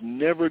who would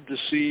never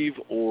deceive,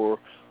 or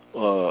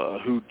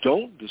who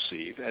don't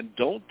deceive and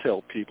don't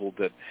tell people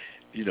that,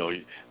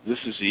 this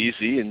is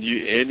easy and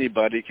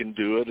anybody can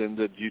do it, and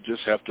that you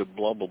just have to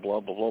blah, blah, blah,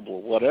 blah, blah, blah,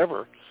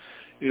 whatever.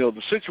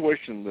 The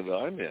situation that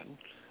I'm in,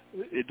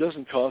 it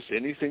doesn't cost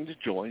anything to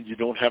join. You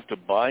don't have to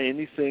buy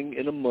anything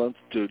in a month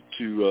to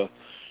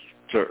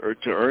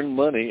earn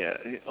money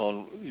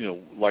on,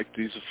 like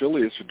these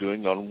affiliates are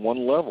doing on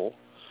one level.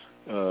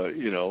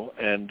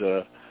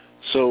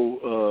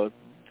 So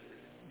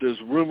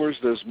there's rumors,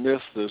 there's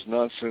myths, there's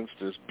nonsense,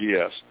 there's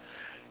BS.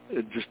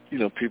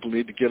 People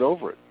need to get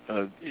over it.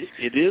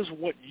 It is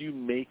what you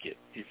make it.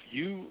 If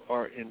you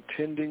are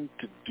intending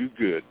to do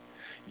good,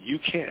 you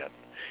can.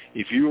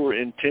 If you are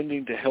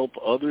intending to help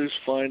others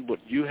find what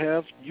you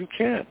have, you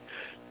can.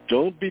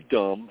 Don't be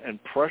dumb and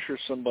pressure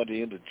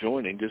somebody into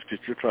joining just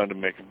because you're trying to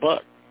make a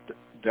buck.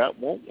 That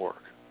won't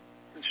work.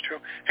 It's true.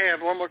 Hey, I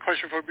have one more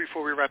question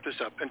before we wrap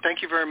this up, and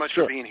thank you very much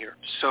for being here.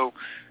 So,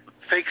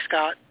 fake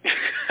Scott,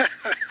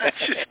 I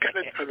just got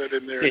to throw that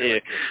in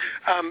there.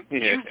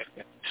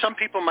 Some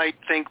people might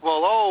think,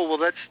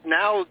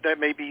 that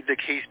may be the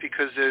case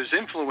because there's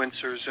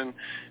influencers, and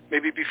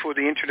maybe before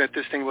the internet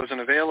this thing wasn't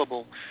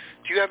available.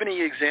 Do you have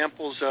any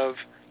examples of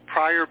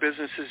prior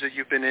businesses that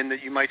you've been in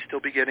that you might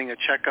still be getting a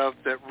check of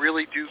that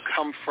really do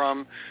come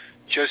from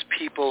just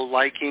people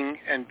liking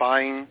and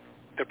buying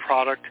the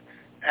product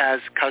as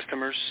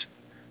customers?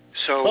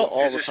 So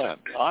all the time.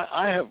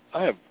 I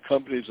have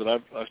companies that I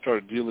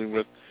started dealing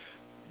with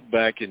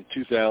back in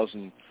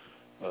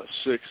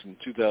 2006 and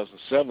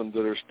 2007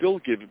 that are still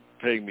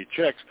paying me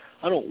checks.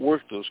 I don't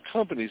work those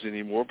companies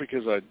anymore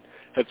because I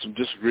had some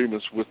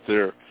disagreements with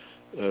their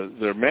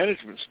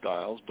management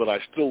styles, but I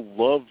still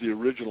love the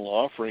original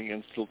offering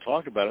and still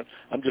talk about it.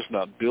 I'm just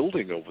not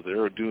building over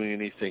there or doing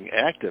anything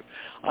active.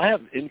 I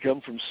have income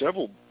from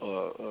several,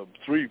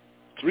 three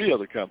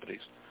other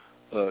companies.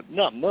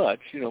 Not much,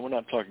 we're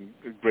not talking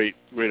great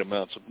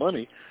amounts of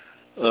money,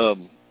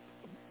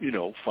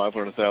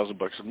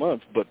 $500,000 a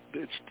month. But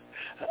it's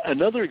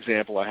another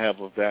example I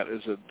have of that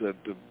is that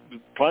the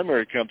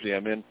primary company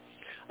I'm in,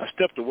 I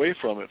stepped away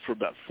from it for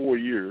about 4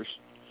 years,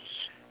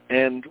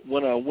 and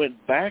when I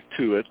went back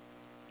to it,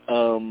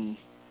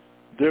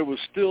 there was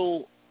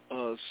still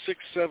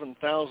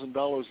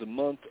 $6,000-7,000 a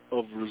month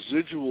of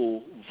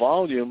residual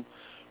volume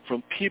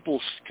from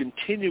people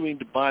continuing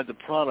to buy the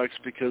products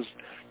because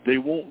they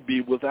won't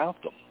be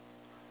without them.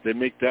 They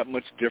make that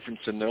much difference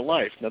in their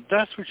life. Now,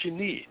 that's what you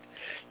need.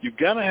 You've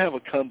got to have a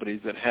company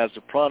that has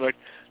a product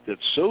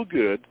that's so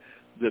good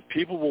that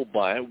people will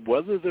buy it,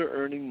 whether they're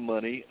earning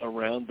money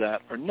around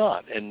that or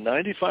not. And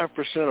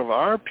 95% of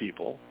our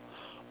people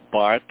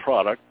buy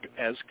product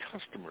as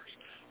customers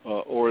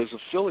or as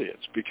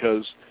affiliates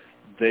because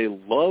they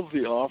love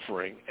the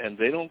offering and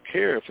they don't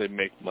care if they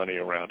make money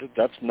around it.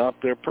 That's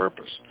not their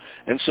purpose.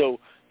 And so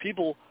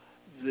people,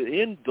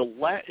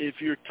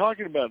 if you're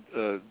talking about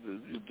the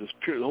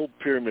whole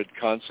pyramid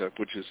concept,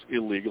 which is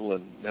illegal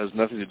and has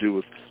nothing to do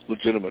with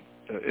legitimate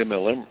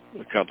MLM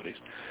companies,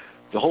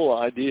 the whole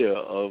idea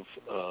of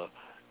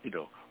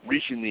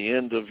reaching the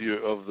end of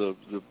the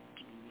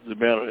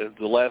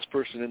last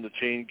person in the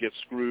chain gets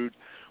screwed.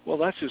 Well,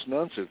 that's just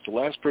nonsense. The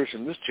last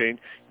person in this chain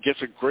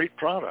gets a great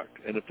product,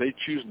 and if they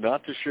choose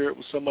not to share it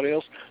with somebody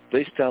else,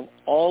 they stand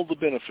all the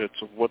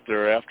benefits of what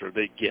they're after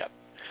they get.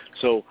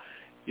 So,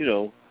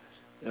 it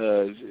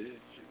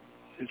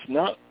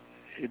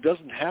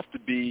doesn't have to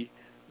be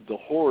the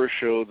horror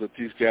show that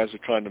these guys are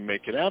trying to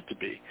make it out to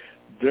be.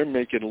 They're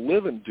making a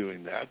living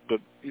doing that,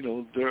 but,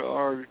 there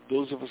are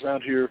those of us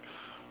out here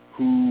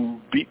who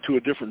beat to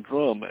a different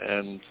drum,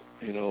 and,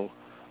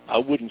 I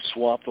wouldn't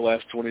swap the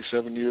last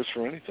 27 years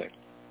for anything.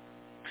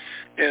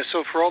 Yeah,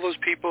 so for all those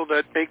people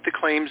that make the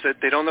claims that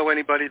they don't know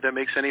anybody that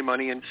makes any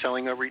money in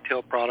selling a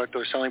retail product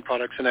or selling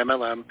products in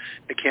MLM,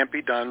 it can't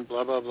be done,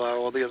 blah, blah, blah,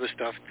 all the other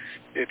stuff.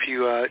 If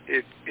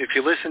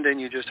you listened in,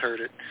 you just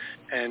heard it.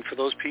 And for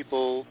those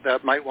people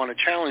that might want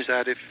to challenge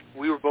that, if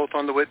we were both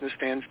on the witness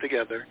stands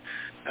together,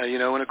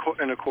 in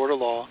a court of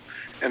law,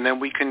 and then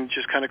we can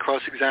just kind of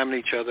cross-examine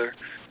each other.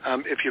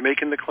 If you're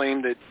making the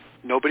claim that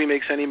nobody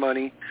makes any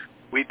money,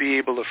 we'd be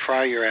able to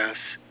fry your ass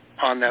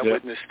on that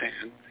witness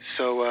stand.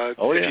 So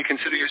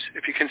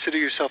if you consider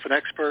yourself an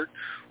expert,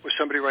 or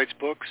somebody writes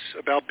books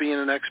about being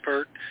an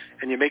expert,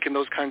 and you're making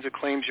those kinds of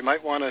claims, you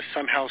might want to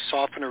somehow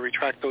soften or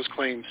retract those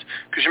claims,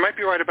 because you might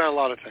be right about a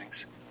lot of things.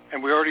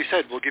 And we already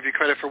said we'll give you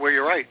credit for where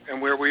you're right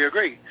and where we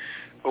agree.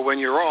 But when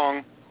you're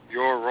wrong,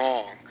 you're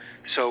wrong.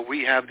 So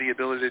we have the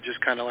ability to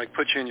just kind of like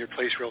put you in your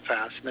place real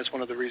fast. And that's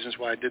one of the reasons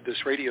why I did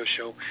this radio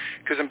show,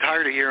 because I'm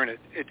tired of hearing it.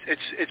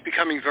 It's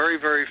becoming very,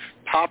 very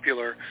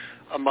popular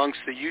amongst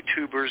the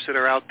YouTubers that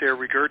are out there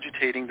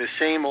regurgitating the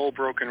same old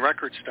broken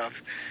record stuff,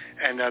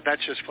 and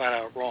that's just flat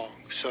out wrong.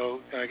 So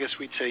I guess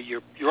we'd say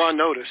you're on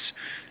notice.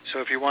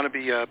 So if you want to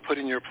be put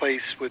in your place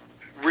with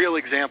real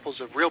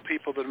examples of real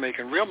people that are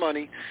making real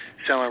money,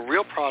 selling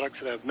real products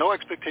that have no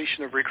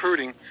expectation of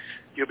recruiting,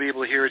 you'll be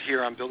able to hear it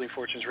here on Building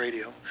Fortunes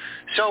Radio.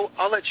 So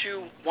I'll let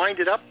you wind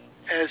it up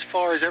as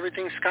far as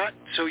everything, Scott,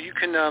 so you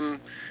can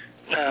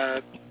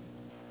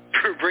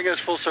bring us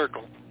full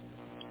circle.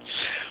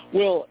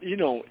 Well,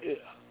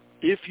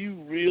 if you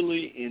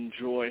really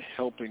enjoy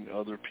helping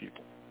other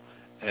people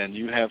and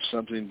you have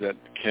something that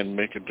can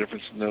make a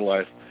difference in their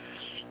life,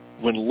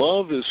 when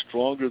love is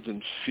stronger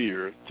than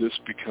fear, this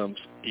becomes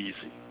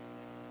easy.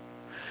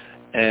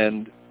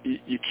 And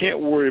you can't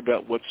worry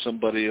about what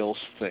somebody else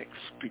thinks,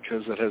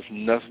 because it has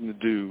nothing to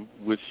do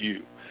with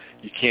you.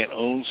 You can't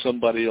own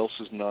somebody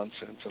else's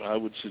nonsense, and I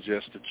would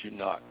suggest that you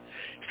not.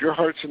 If your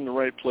heart's in the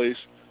right place,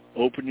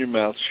 open your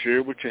mouth,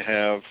 share what you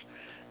have,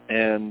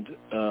 and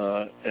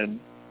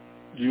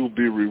you'll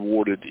be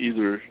rewarded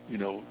either,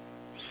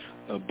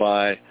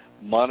 by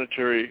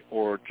monetary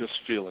or just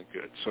feeling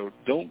good. So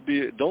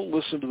don't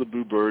listen to the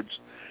boo birds,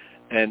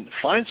 and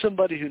find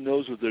somebody who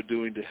knows what they're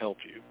doing to help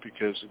you,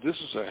 because this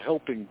is a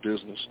helping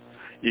business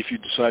if you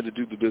decide to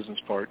do the business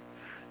part,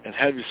 and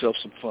have yourself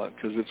some fun,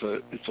 because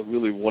it's a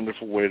really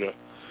wonderful way to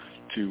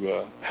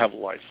have a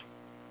life.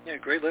 Yeah,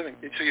 great living.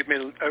 So you've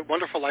made a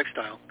wonderful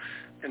lifestyle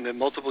in the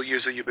multiple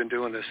years that you've been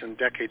doing this, and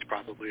decades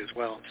probably as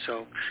well.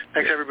 So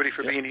thanks, everybody,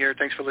 for being here.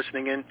 Thanks for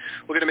listening in.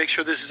 We're going to make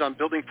sure this is on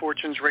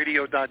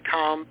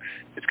buildingfortunesradio.com.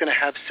 It's going to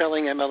have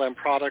Selling MLM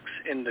Products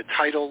in the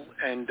title,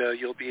 and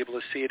you'll be able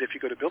to see it. If you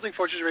go to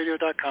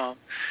buildingfortunesradio.com,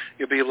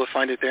 you'll be able to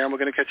find it there, and we're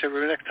going to catch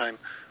everybody next time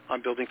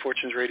on Building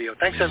Fortunes Radio.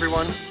 Thanks,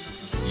 everyone.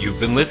 You've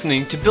been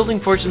listening to Building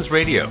Fortunes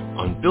Radio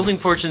on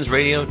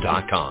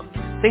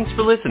buildingfortunesradio.com. Thanks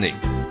for listening.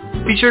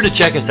 Be sure to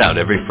check us out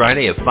every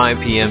Friday at 5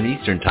 p.m.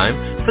 Eastern Time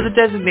for the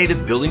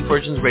designated Building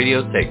Fortunes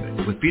Radio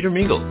segment with Peter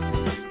Mingils.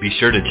 Be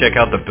sure to check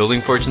out the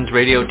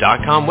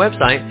buildingfortunesradio.com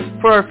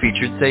website for our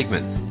featured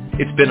segments.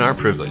 It's been our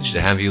privilege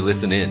to have you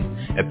listen in.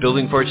 At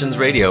Building Fortunes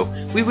Radio,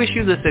 we wish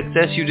you the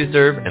success you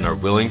deserve and are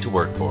willing to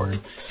work for.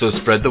 So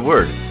spread the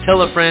word,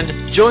 tell a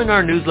friend, join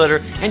our newsletter,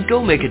 and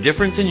go make a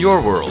difference in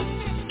your world.